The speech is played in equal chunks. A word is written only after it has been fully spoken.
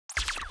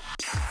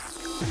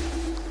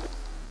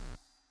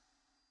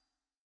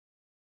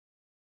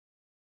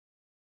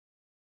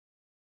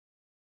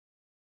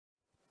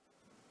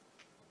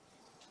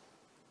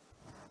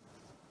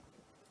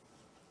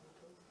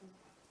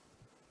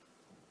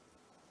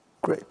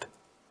Great.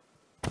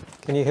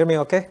 Can you hear me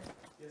okay?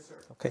 Yes, sir.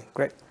 Okay,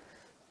 great.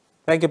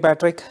 Thank you,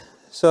 Patrick.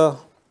 So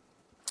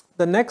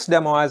the next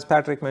demo, as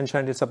Patrick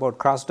mentioned, is about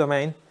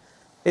cross-domain.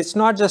 It's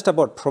not just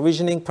about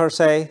provisioning per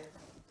se.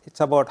 It's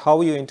about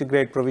how you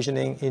integrate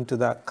provisioning into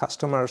the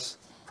customer's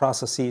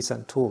processes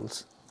and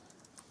tools.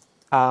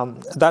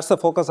 That's the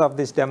focus of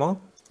this demo.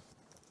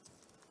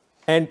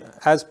 And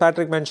as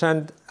Patrick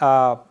mentioned,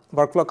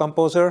 Workflow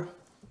Composer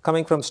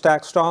coming from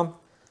StackStorm,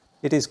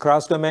 it is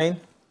cross-domain.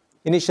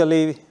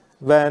 Initially,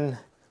 when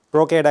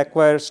Brocade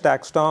acquired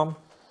StackStorm,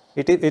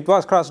 it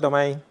was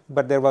cross-domain,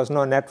 but there was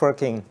no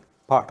networking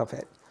part of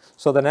it.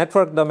 So the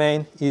network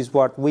domain is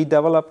what we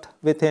developed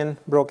within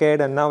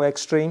Brocade and now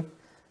Extreme.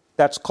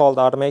 That's called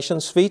automation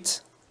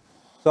suites.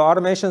 So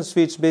automation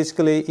suites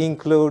basically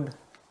include,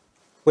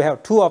 we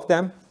have two of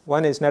them.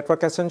 One is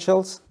Network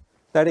Essentials.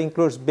 That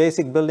includes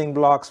basic building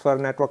blocks for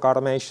network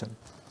automation.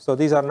 So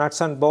these are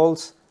nuts and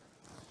bolts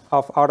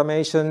of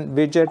automation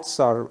widgets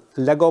or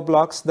Lego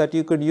blocks that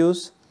you could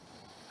use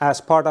as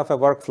part of a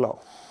workflow.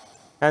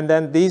 And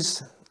then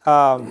these,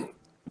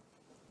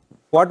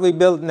 what we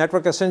build,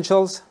 Network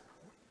Essentials,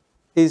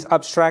 is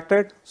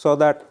abstracted so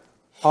that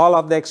all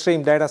of the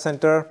Extreme data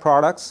center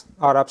products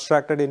are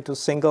abstracted into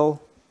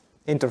single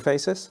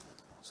interfaces.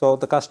 So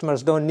the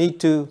customers don't need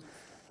to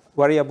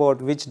worry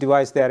about which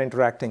device they are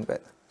interacting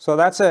with. So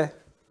that's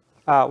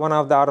one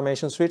of the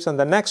automation suites. And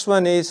the next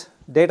one is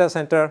Data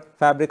Center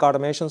Fabric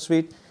Automation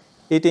Suite.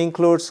 It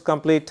includes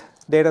complete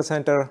data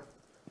center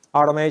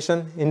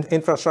automation,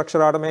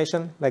 infrastructure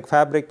automation, like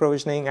fabric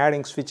provisioning,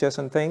 adding switches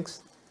and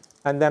things.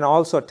 And then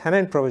also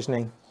tenant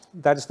provisioning.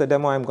 That's the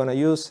demo I'm going to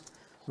use,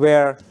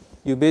 where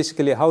you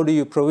basically, how do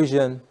you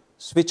provision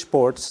switch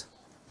ports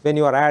when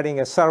you are adding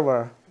a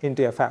server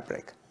into a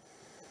fabric?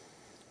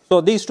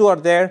 So these two are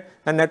there,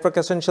 and Network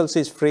Essentials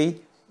is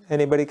free.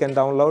 Anybody can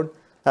download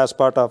as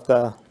part of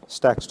the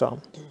StackStorm.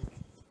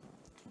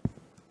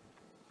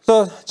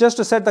 So just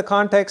to set the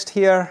context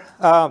here,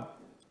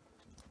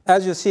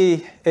 as you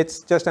see,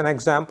 it's just an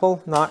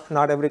example.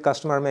 Not every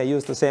customer may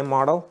use the same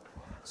model.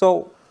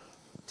 So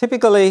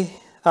typically,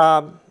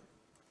 there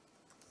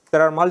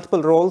are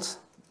multiple roles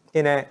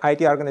in an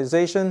IT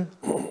organization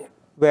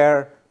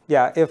where,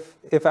 yeah,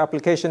 if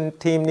application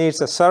team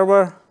needs a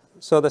server,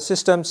 so the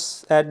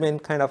systems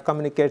admin kind of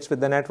communicates with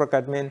the network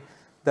admin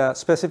the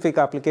specific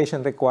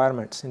application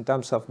requirements in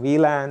terms of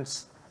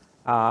VLANs,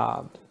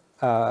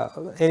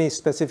 any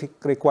specific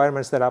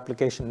requirements that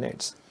application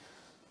needs.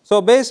 So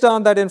based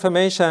on that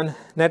information,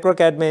 network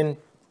admin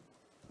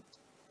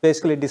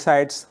basically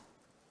decides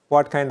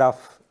what kind of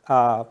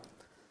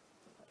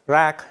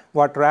rack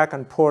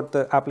and port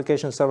the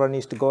application server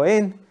needs to go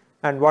in,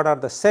 and what are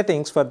the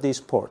settings for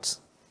these ports.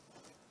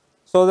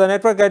 So the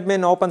network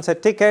admin opens a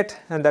ticket,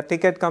 and the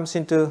ticket comes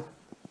into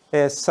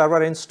a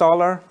server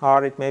installer,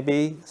 or it may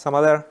be some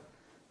other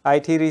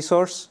IT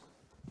resource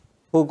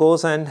who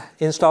goes and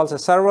installs a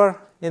server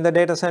in the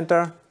data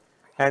center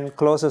and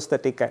closes the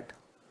ticket.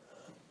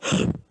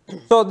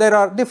 So there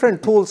are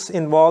different tools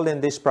involved in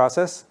this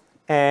process,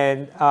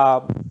 and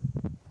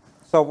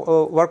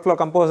Workflow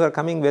Composer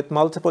coming with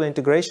multiple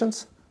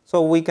integrations.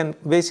 So we can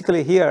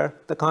basically here,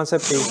 the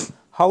concept is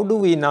how do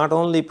we not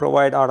only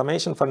provide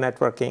automation for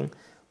networking,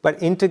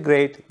 but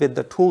integrate with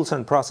the tools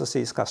and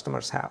processes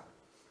customers have.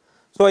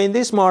 So in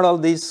this model,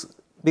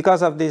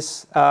 because of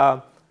this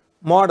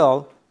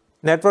model,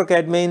 network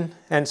admin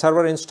and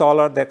server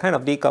installer, they're kind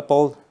of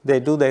decoupled. They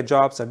do their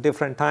jobs at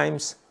different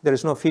times. There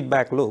is no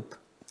feedback loop.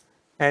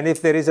 And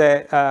if there is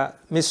a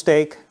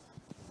mistake,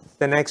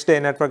 the next day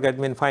network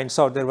admin finds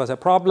out there was a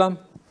problem,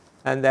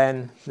 and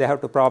then they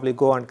have to probably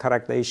go and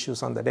correct the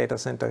issues on the data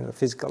center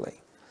physically.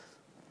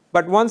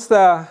 But once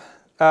the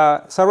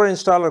server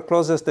installer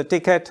closes the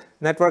ticket,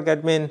 network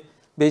admin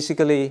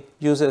basically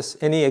uses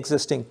any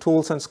existing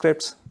tools and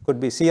scripts, could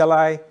be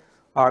CLI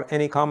or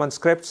any common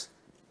scripts,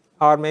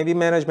 or maybe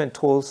management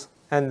tools,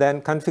 and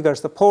then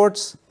configures the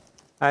ports,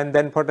 and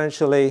then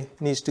potentially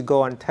needs to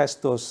go and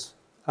test those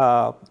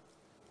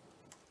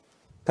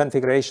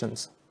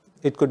configurations.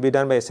 It could be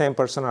done by the same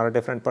person or a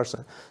different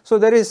person. So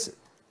there is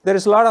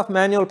a lot of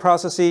manual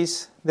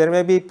processes. There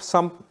may be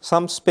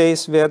some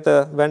space where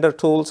the vendor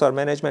tools or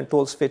management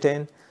tools fit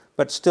in,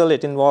 but still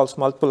it involves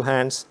multiple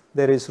hands.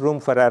 There is room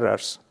for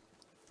errors.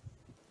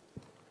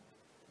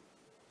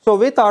 So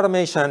with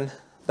automation,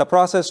 the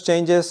process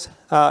changes.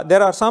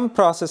 There are some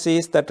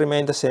processes that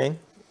remain the same.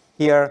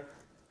 Here,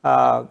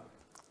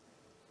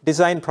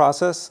 design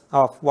process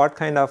of what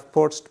kind of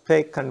ports to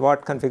pick and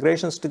what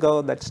configurations to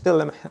go, that's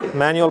still a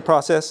manual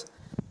process.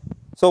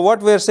 So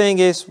what we're saying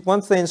is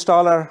once the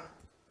installer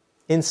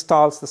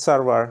installs the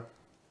server,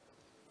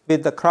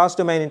 with the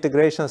cross-domain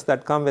integrations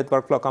that come with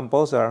Workflow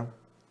Composer,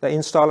 the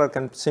installer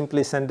can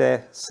simply send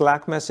a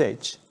Slack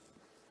message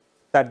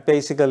that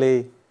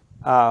basically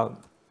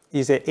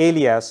is an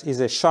alias,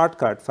 is a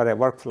shortcut for a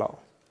workflow.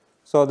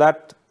 So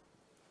that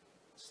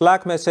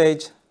Slack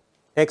message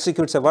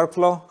executes a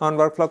workflow on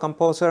Workflow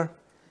Composer,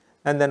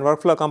 and then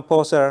Workflow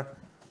Composer,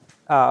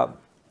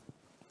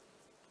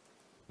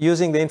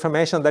 using the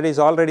information that is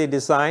already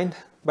designed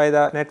by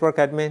the network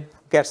admin,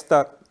 gets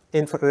the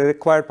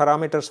required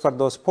parameters for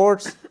those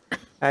ports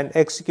and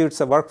executes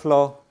the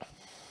workflow.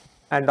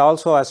 And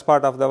also as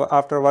part of the,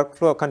 after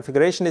workflow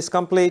configuration is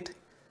complete,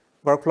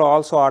 workflow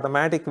also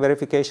automatic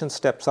verification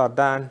steps are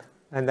done,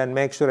 and then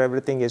make sure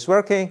everything is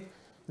working,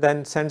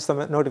 then sends the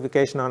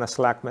notification on a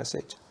Slack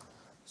message.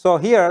 So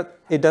here,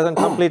 it doesn't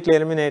completely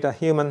eliminate a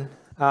human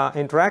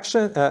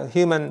interaction,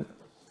 human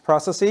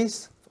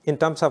processes in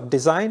terms of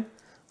design,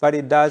 but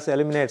it does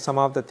eliminate some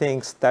of the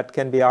things that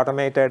can be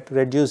automated,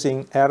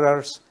 reducing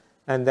errors,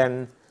 and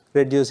then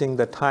reducing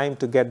the time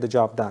to get the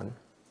job done.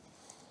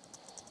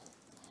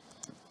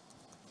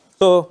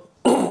 So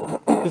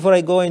before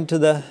I go into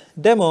the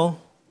demo,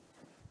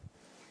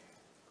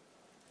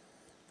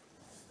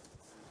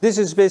 this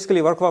is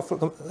basically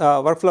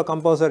Workflow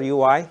Composer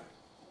UI.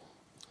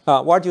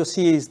 What you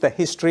see is the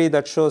history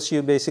that shows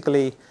you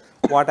basically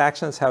what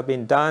actions have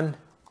been done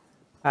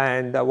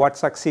and what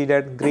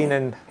succeeded. Green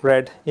and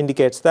red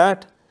indicates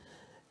that.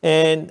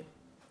 And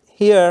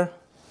here,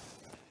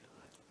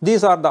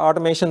 these are the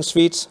automation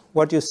suites.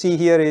 What you see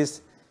here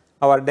is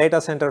our data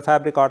center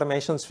fabric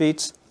automation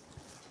suites.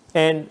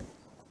 And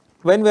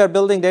when we are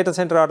building data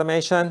center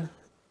automation,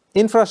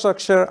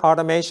 infrastructure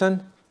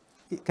automation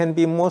can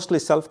be mostly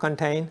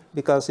self-contained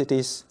because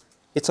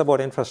it's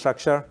about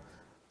infrastructure.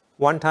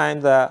 One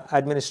time the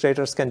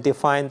administrators can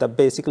define the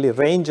basically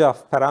range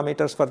of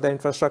parameters for the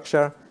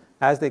infrastructure.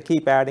 As they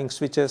keep adding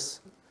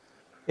switches,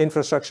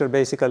 infrastructure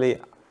basically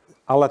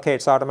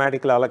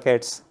automatically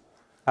allocates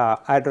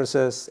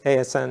addresses,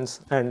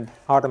 ASNs, and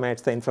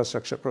automates the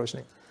infrastructure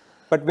provisioning.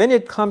 But when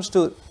it comes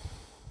to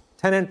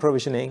tenant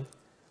provisioning,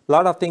 a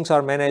lot of things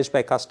are managed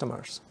by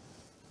customers,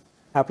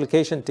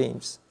 application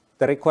teams.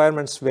 The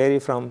requirements vary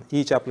from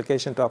each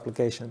application to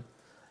application.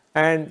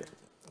 And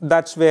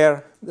that's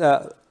where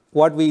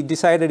what we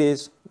decided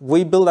is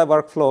we build our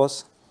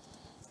workflows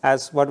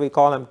as what we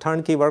call them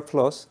turnkey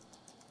workflows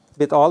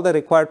with all the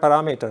required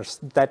parameters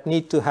that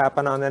need to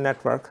happen on the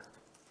network.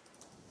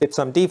 With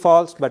some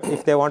defaults, but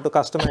if they want to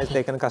customize,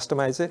 they can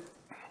customize it.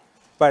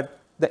 But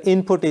the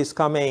input is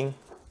coming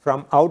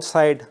from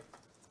outside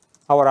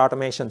our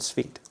automation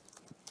suite.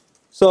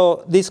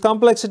 So this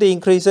complexity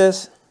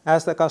increases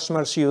as the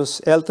customers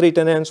use L3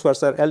 tenants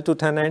versus L2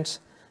 tenants,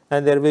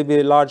 and there will be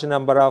a large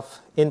number of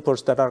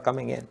inputs that are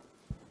coming in.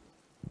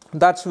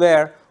 That's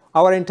where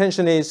our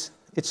intention is.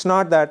 It's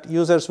not that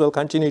users will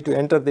continue to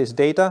enter this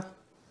data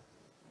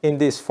in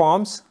these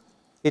forms.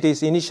 It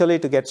is initially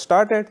to get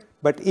started,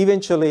 but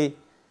eventually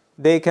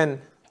they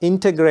can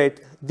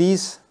integrate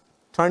these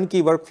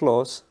turnkey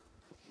workflows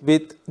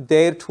with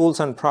their tools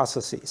and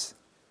processes.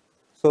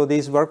 So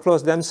these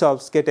workflows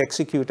themselves get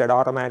executed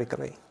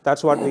automatically.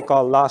 That's what we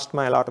call last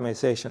mile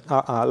automation.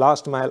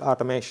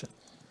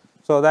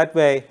 So that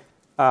way,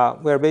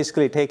 we're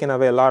basically taking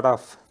away a lot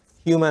of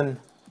human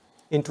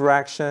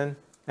interaction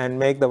and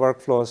make the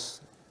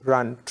workflows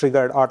run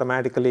triggered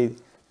automatically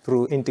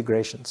through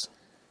integrations.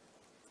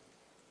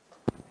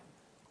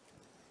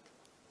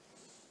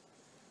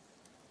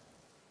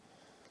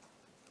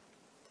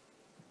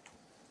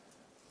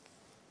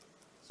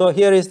 So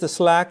here is the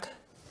Slack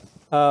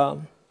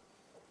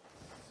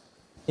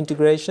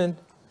integration.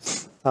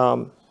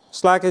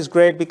 Slack is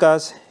great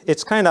because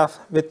it's kind of,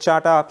 with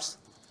chat ops,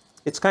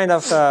 it's kind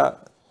of,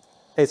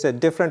 it's a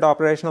different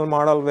operational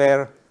model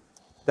where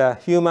the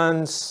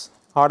humans,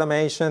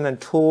 automation, and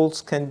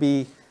tools can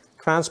be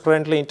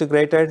transparently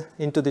integrated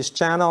into this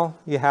channel.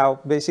 You have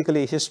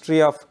basically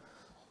history of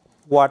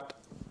what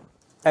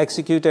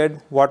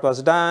executed, what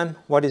was done,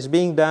 what is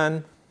being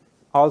done,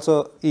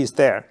 also is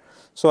there.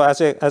 So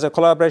as a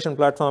collaboration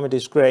platform, it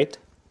is great.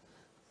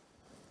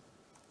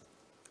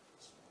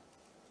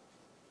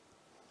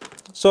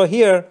 So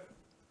here,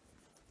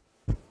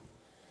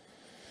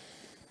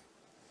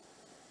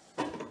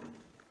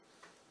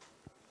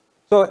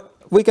 so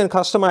we can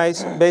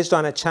customize based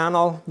on a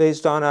channel,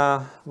 based on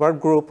a work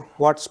group,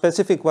 what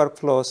specific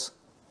workflows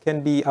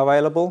can be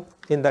available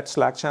in that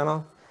Slack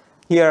channel.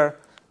 Here,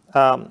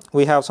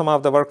 we have some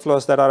of the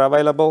workflows that are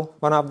available.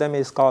 One of them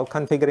is called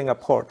configuring a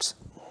ports.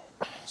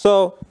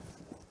 So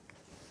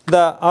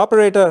the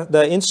operator,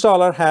 the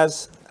installer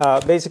has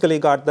basically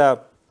got the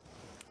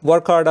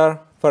work order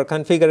for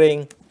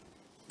configuring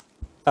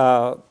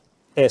a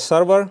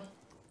server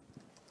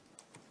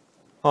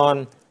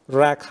on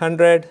rack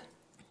 100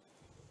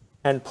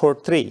 and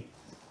port 3.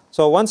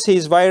 So once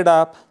he's wired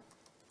up,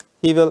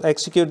 he will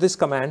execute this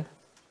command.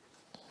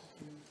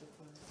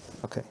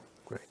 Okay,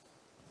 great.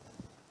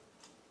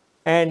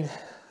 And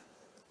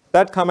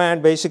that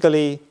command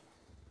basically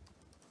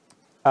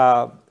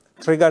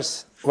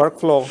triggers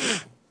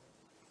workflow.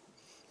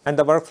 And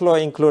the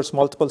workflow includes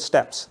multiple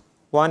steps.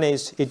 One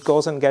is it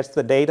goes and gets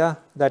the data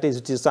that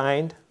is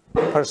designed,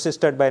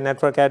 persisted by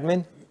network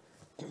admin.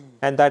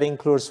 And that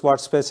includes what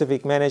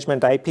specific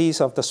management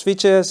IPs of the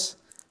switches,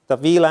 the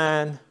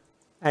VLAN,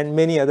 and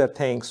many other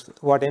things.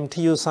 What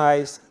MTU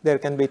size, there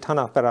can be a ton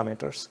of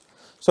parameters.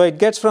 So it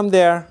gets from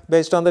there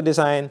based on the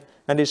design,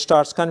 and it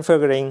starts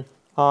configuring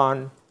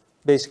on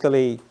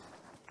basically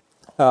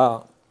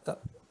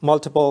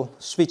multiple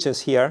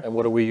switches here. And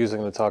what are we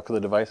using to talk to the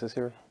devices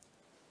here?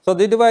 So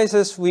the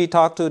devices we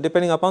talk to,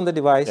 depending upon the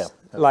device,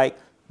 like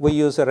we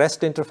use a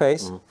REST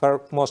interface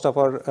for most of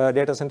our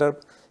data center.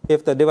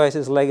 If the device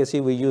is legacy,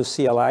 we use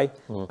CLI.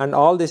 And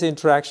all this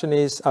interaction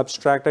is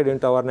abstracted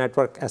into our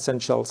network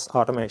essentials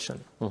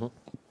automation.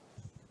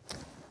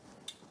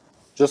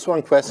 Just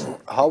one question.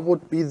 How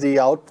would be the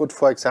output,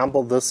 for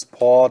example, this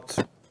port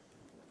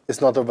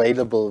is not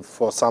available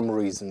for some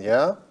reason,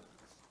 yeah?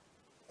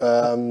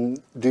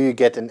 Do you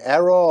get an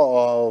error,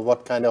 or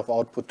what kind of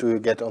output do you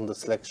get on the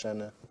Slack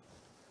channel?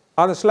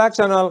 On the Slack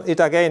channel,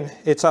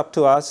 it's up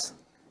to us.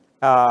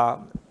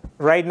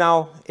 Right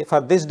now,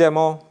 for this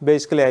demo,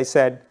 basically I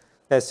said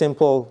a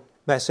simple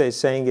message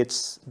saying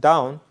it's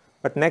down.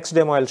 But next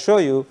demo I'll show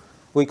you,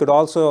 we could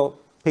also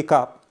pick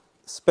up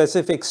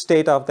specific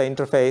state of the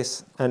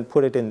interface and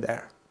put it in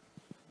there.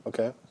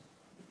 Okay.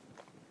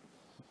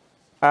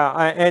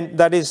 And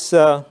that is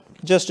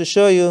just to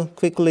show you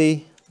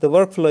quickly the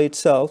workflow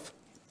itself.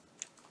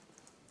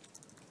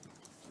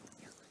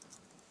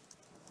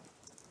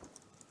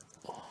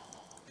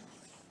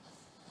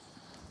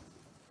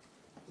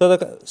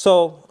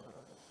 So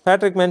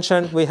Patrick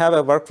mentioned we have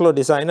a workflow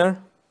designer,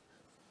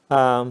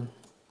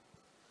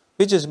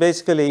 which is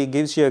basically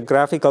gives you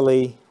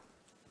graphically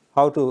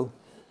how to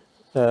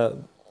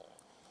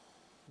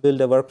build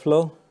a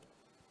workflow.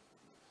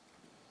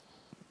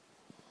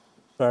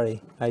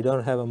 Sorry, I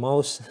don't have a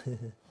mouse.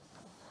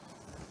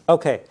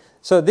 Okay,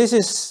 so this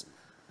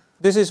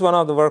is one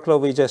of the workflow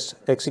we just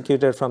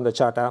executed from the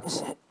chart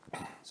apps.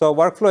 So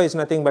workflow is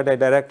nothing but a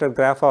directed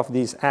graph of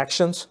these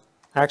actions.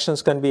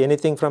 Actions can be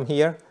anything from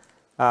here.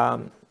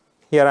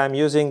 Here I'm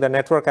using the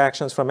network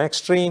actions from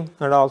Extreme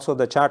and also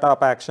the chart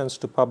app actions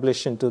to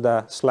publish into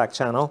the Slack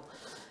channel.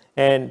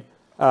 And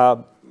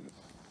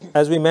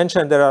as we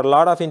mentioned, there are a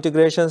lot of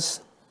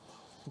integrations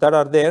that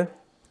are there.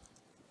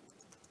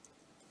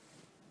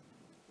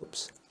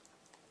 Oops.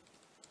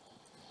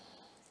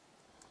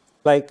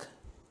 Like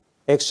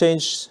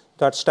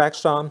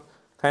Exchange.Stackstorm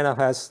kind of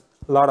has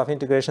a lot of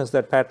integrations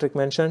that Patrick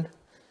mentioned.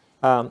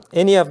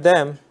 Any of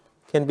them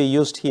can be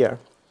used here.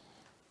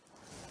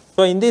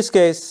 So in this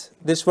case,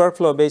 this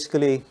workflow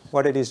basically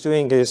what it is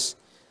doing is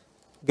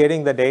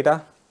getting the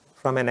data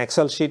from an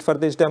Excel sheet for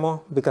this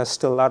demo, because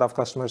still a lot of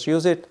customers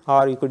use it,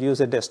 or you could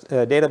use a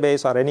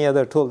database or any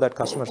other tool that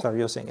customers are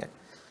using it.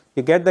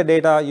 You get the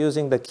data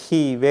using the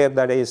key where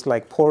that is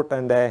like port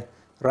and a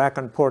rack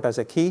and port as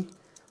a key.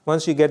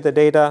 Once you get the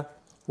data,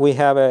 we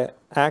have an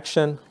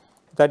action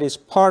that is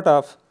part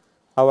of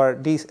our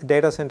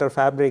data center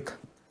fabric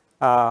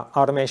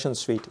automation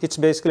suite. It's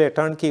basically a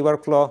turnkey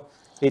workflow.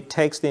 It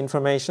takes the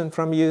information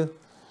from you,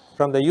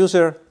 from the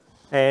user,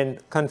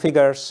 and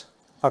configures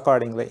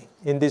accordingly.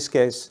 In this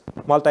case,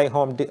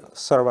 multi-home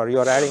server.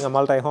 You're adding a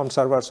multi-home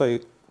server, so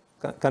you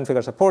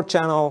configure a port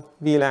channel,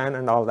 VLAN,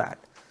 and all that.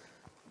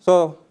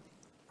 So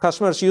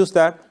customers use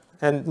that,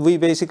 and we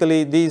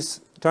basically, these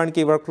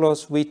turnkey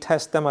workflows, we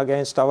test them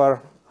against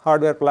our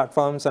hardware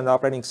platforms and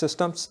operating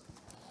systems,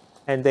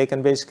 and they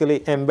can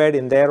basically embed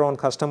in their own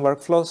custom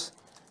workflows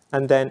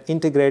and then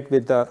integrate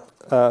with the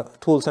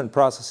tools and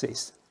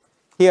processes.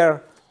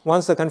 Here,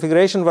 once the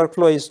configuration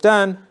workflow is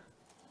done,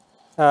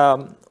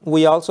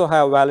 we also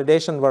have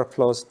validation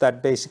workflows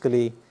that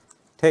basically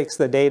takes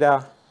the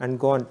data and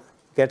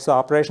gets the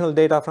operational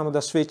data from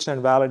the switch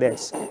and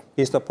validates.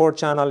 Is the port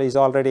channel is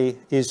already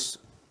is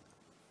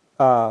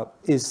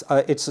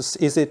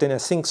it in a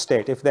sync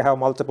state? If they have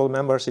multiple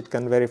members, it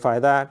can verify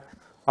that,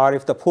 or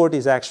if the port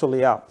is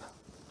actually up,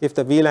 if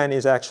the VLAN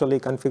is actually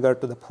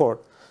configured to the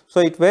port. So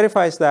it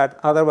verifies that.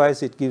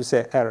 Otherwise, it gives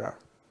an error.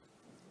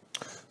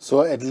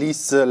 So at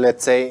least,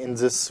 let's say, in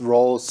this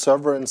role,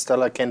 server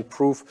installer can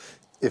prove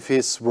if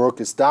his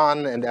work is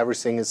done and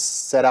everything is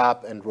set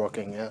up and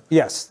working, yeah?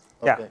 Yes,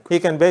 okay. Yeah. He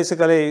can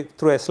basically,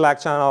 through a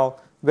Slack channel,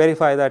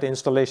 verify that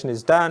installation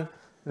is done,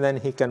 and then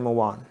he can move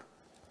on.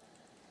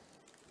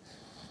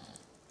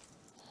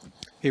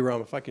 Hey,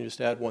 Ram, if I can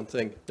just add one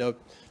thing. Now,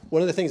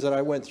 one of the things that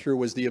I went through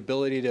was the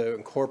ability to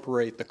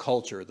incorporate the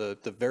culture,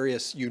 the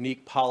various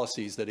unique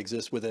policies that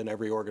exist within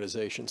every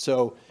organization.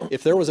 So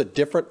if there was a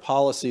different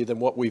policy than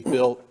what we've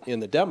built in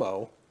the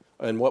demo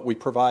and what we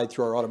provide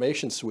through our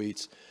automation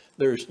suites,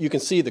 you can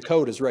see the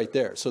code is right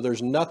there. So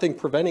there's nothing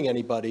preventing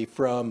anybody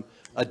from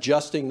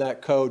adjusting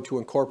that code to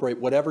incorporate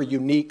whatever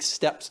unique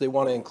steps they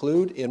want to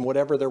include in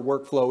whatever their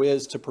workflow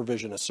is to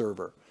provision a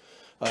server.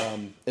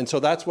 And so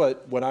that's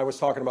what, when I was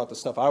talking about the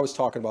stuff I was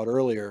talking about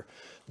earlier,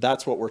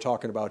 that's what we're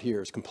talking about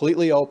here. It's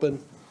completely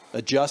open,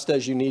 adjust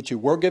as you need to.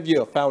 We'll give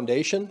you a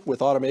foundation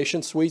with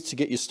automation suites to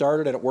get you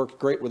started, and it works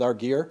great with our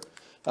gear.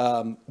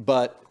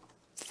 But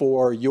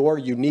for your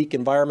unique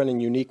environment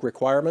and unique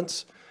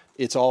requirements,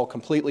 it's all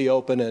completely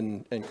open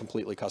and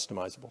completely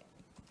customizable.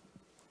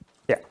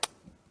 Yeah.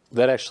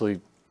 That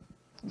actually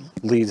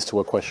leads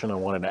to a question I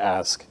wanted to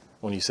ask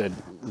when you said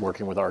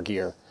working with our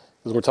gear.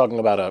 Because we're talking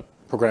about a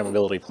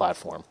programmability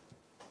platform.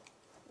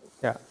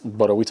 Yeah.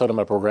 But are we talking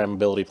about a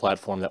programmability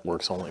platform that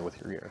works only with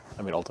your gear?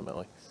 I mean,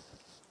 ultimately.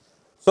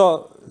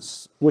 So,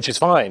 Which is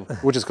fine,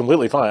 which is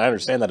completely fine. I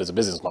understand that as a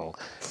business model,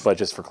 but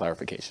just for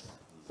clarification.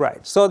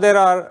 right. So there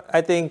are,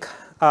 I think,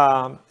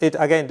 it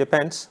again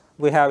depends.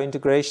 We have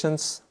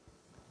integrations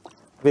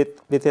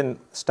within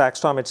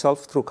Stackstorm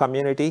itself through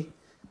community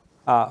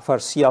for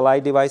CLI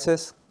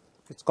devices.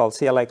 It's called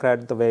CLI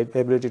credit, the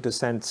ability to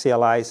send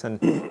CLIs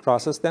and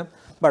process them.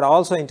 But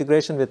also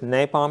integration with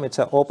Napalm. It's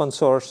an open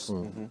source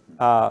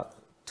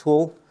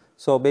tool.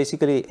 So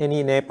basically,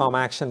 any Napalm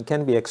action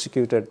can be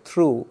executed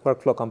through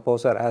Workflow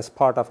Composer as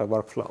part of a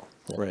workflow.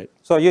 Right.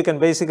 So you can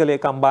basically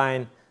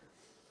combine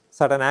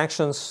certain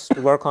actions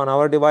to work on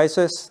our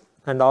devices,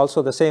 and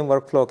also the same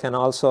workflow can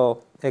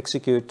also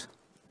execute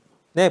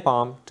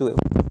Napalm to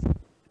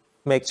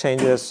make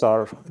changes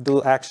or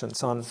do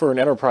actions on. For an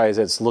enterprise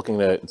that's looking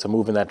to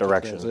move in that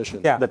direction,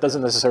 Yeah. that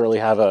doesn't necessarily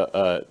have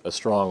a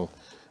strong,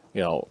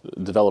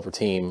 developer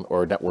team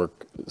or network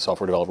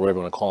software developer, whatever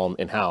you want to call them,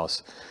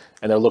 in-house,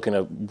 and they're looking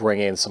to bring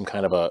in some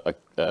kind of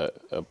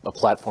a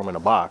platform in a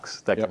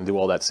box that can do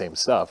all that same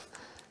stuff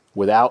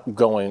without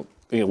going,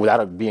 without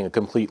it being a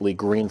completely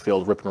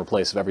greenfield rip and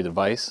replace of every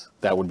device.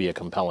 That would be a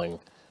compelling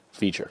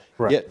feature.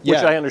 Right. Yeah.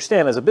 Which I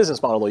understand as a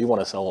business model, you want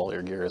to sell all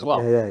your gear as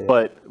well. Yeah.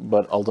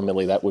 But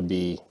ultimately, it would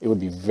be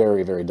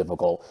very, very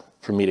difficult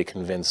for me to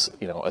convince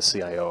a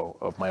CIO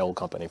of my old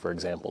company, for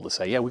example, to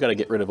say, yeah, we got to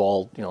get rid of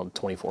all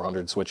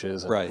 2,400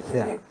 switches. Right.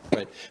 Yeah.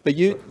 Right. But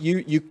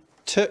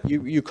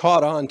you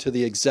caught on to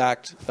the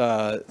exact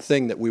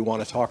thing that we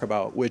want to talk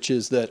about, which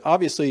is that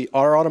obviously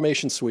our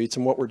automation suites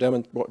and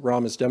what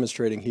Ram is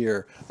demonstrating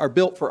here are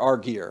built for our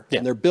gear. Yeah.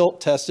 And they're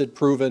built, tested,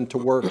 proven to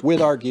work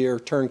with our gear,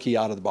 turnkey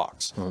out of the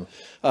box.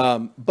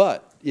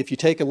 But if you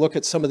take a look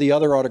at some of the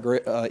other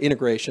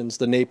integrations,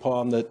 the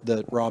Napalm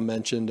that Ram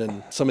mentioned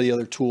and some of the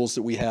other tools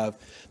that we have,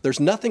 there's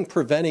nothing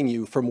preventing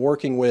you from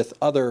working with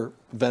other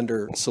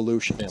vendor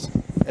solutions.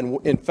 Yeah.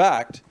 And in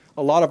fact,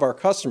 a lot of our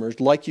customers,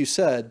 like you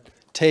said,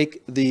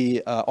 take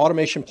the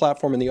automation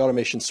platform and the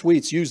automation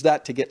suites, use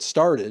that to get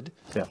started,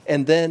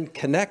 and then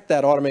connect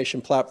that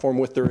automation platform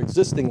with their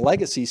existing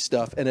legacy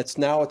stuff. And it's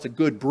a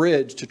good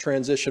bridge to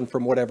transition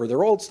from whatever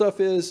their old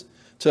stuff is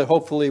to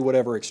hopefully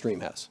whatever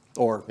Extreme has.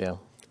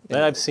 And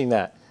I've seen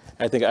that.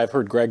 I think I've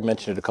heard Greg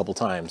mention it a couple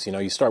times.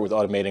 You start with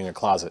automating a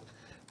closet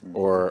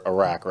or a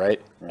rack, right?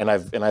 And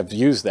I've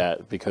used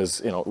that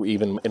because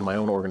even in my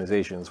own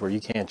organizations where you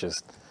can't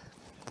just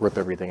rip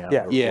everything out,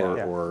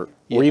 or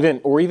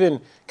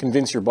even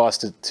convince your boss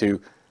to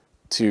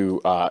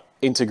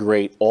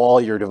integrate all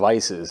your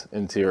devices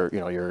into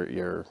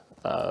your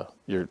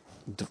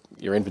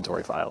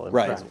inventory file. And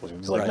right.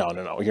 It's like,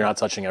 no, you're not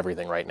touching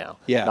everything right now.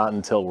 Yeah. Not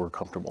until we're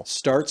comfortable.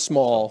 Start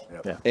small,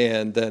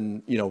 and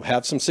then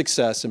have some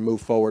success and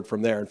move forward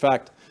from there. In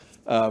fact,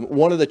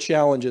 one of the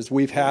challenges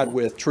we've had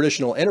with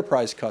traditional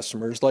enterprise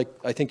customers, like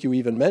I think you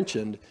even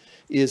mentioned,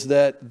 is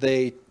that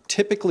they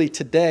typically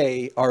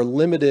today are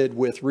limited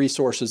with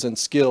resources and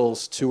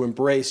skills to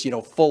embrace,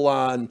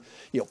 full-on,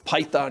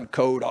 Python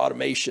code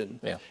automation.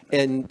 Yeah.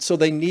 And so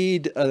they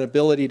need an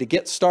ability to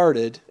get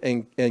started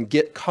and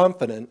get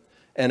confident.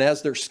 And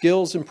as their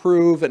skills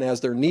improve and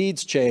as their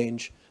needs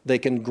change, they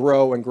can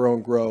grow and grow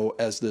and grow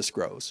as this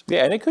grows.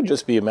 Yeah, and it could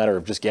just be a matter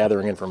of just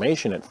gathering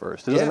information at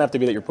first. It doesn't have to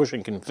be that you're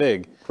pushing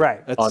config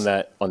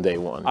on day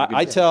one.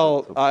 I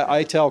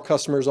tell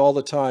customers all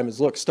the time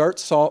is, look, start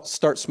small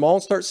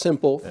and start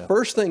simple. Yeah.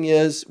 First thing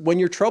is, when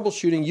you're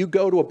troubleshooting, you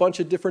go to a bunch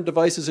of different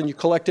devices and you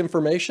collect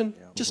information.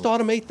 Yeah. Just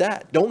automate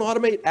that. Don't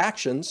automate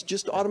actions.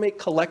 Just automate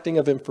collecting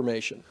of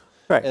information.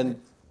 Right.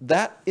 And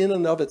that in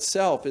and of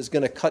itself is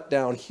going to cut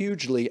down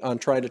hugely on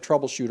trying to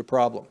troubleshoot a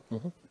problem.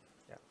 Mm-hmm.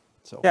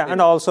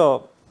 And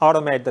also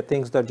automate the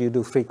things that you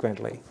do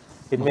frequently.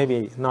 It may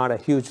be not a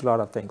huge lot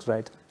of things,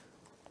 right?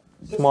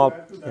 Small. To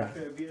add to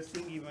that, we are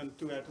seeing, even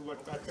to add to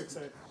what Patrick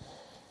said,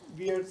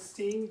 we are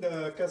seeing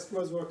the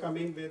customers who are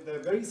coming with a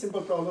very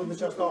simple problem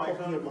which are top of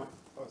their mind.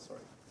 Oh,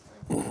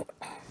 sorry.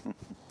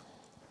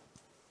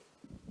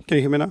 Can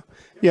you hear me now?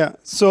 Yeah.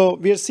 So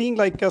we are seeing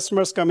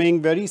customers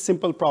coming very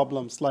simple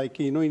problems,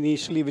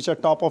 initially, which are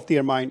top of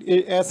their mind.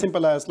 As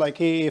simple as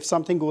hey, if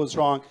something goes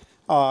wrong,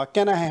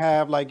 can I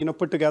have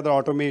put together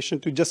automation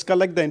to just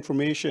collect the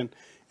information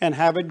and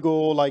have it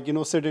go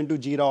sit into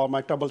Jira or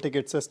my trouble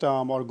ticket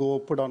system or go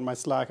put on my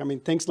Slack. I mean,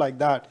 things like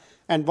that.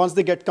 And once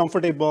they get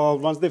comfortable,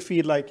 once they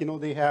feel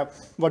they have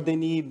what they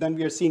need, then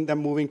we are seeing them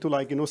moving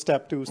to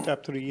step 2,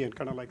 step 3 and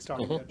kind of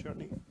starting that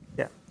journey.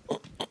 Yeah.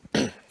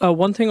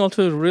 One thing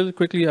also really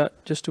quickly,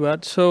 just to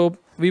add. So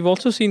we've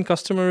also seen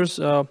customers,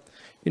 where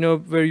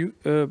you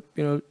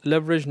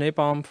leverage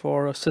Napalm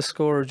for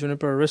Cisco or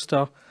Juniper or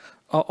Arista,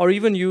 or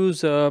even use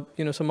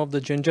some of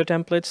the Ginger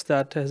templates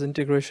that has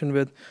integration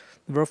with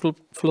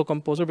Workflow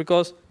Composer,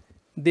 because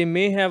they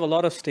may have a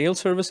lot of stale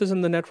services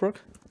in the network,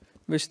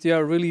 which they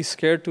are really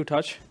scared to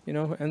touch,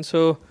 and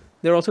so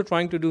they're also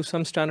trying to do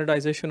some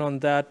standardization on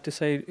that to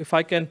say, if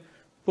I can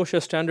push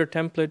a standard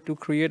template to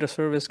create a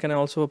service, can I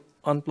also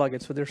unplug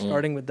it? So they're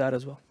starting with that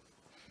as well.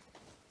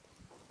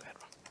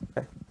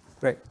 Okay,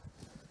 great.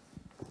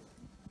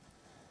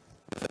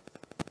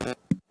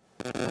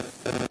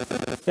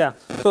 Yeah,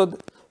 so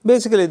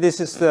basically, this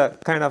is the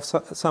kind of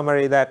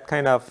summary that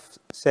kind of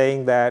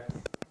saying that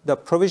the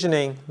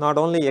provisioning, not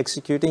only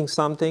executing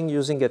something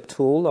using a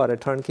tool or a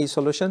turnkey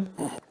solution,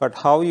 but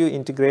how you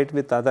integrate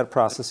with other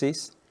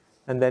processes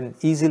and then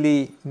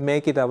easily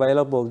make it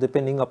available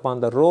depending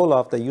upon the role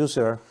of the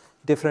user,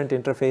 different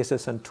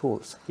interfaces and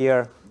tools.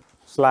 Here,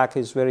 Slack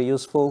is very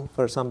useful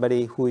for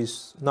somebody who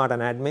is not an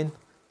admin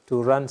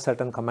to run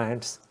certain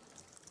commands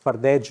for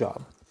their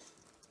job.